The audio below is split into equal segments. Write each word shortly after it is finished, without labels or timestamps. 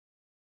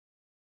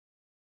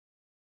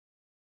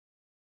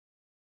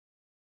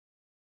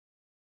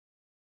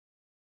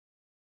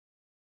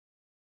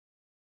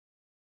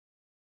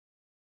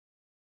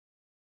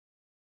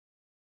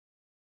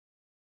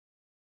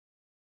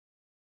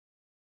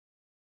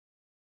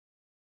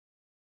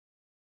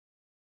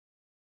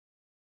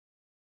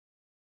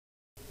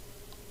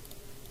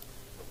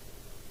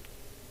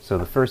So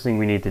the first thing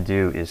we need to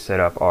do is set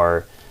up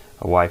our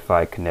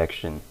Wi-Fi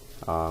connection.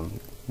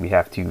 We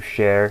have to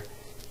share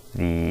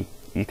the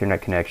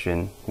Ethernet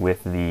connection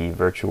with the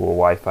virtual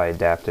Wi-Fi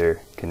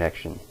adapter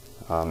connection.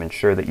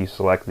 Ensure that you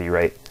select the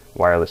right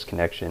wireless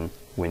connection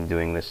when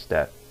doing this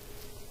step.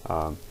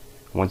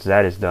 Once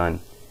that is done,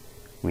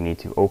 we need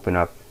to open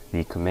up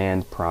the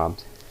command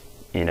prompt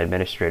in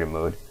administrator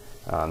mode.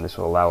 This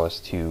will allow us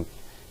to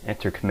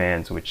enter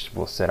commands which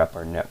will set up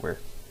our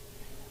network.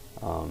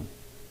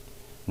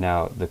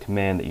 Now the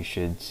command that you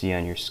should see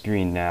on your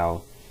screen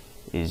now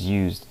is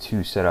used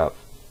to set up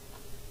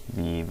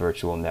the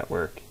virtual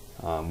network.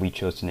 We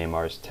chose to name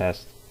ours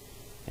test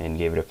and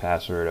gave it a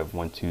password of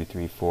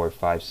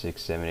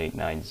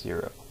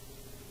 1234567890.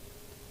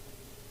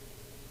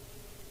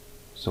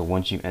 So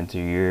once you enter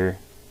your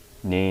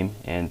name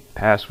and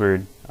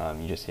password,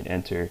 you just hit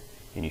enter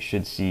and you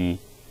should see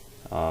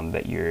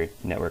that your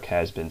network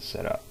has been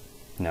set up.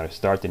 Now to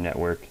start the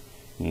network,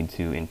 you need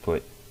to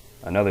input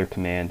another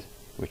command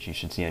which you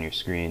should see on your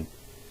screen,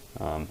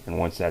 and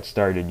once that's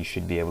started you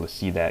should be able to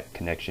see that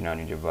connection on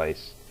your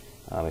device.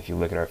 If you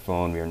look at our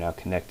phone, we are now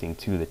connecting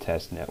to the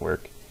test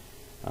network,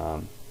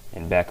 and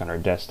back on our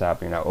desktop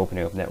we are now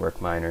opening up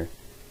NetworkMiner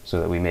so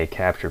that we may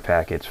capture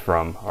packets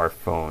from our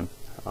phone.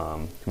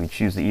 We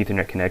choose the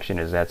Ethernet connection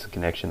as that's the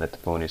connection that the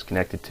phone is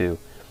connected to,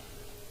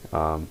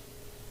 and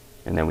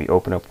then we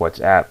open up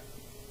WhatsApp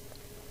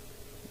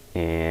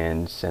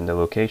and send a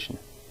location,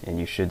 and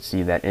you should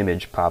see that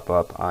image pop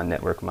up on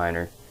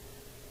NetworkMiner,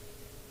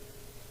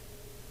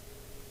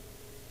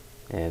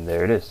 and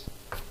there it is.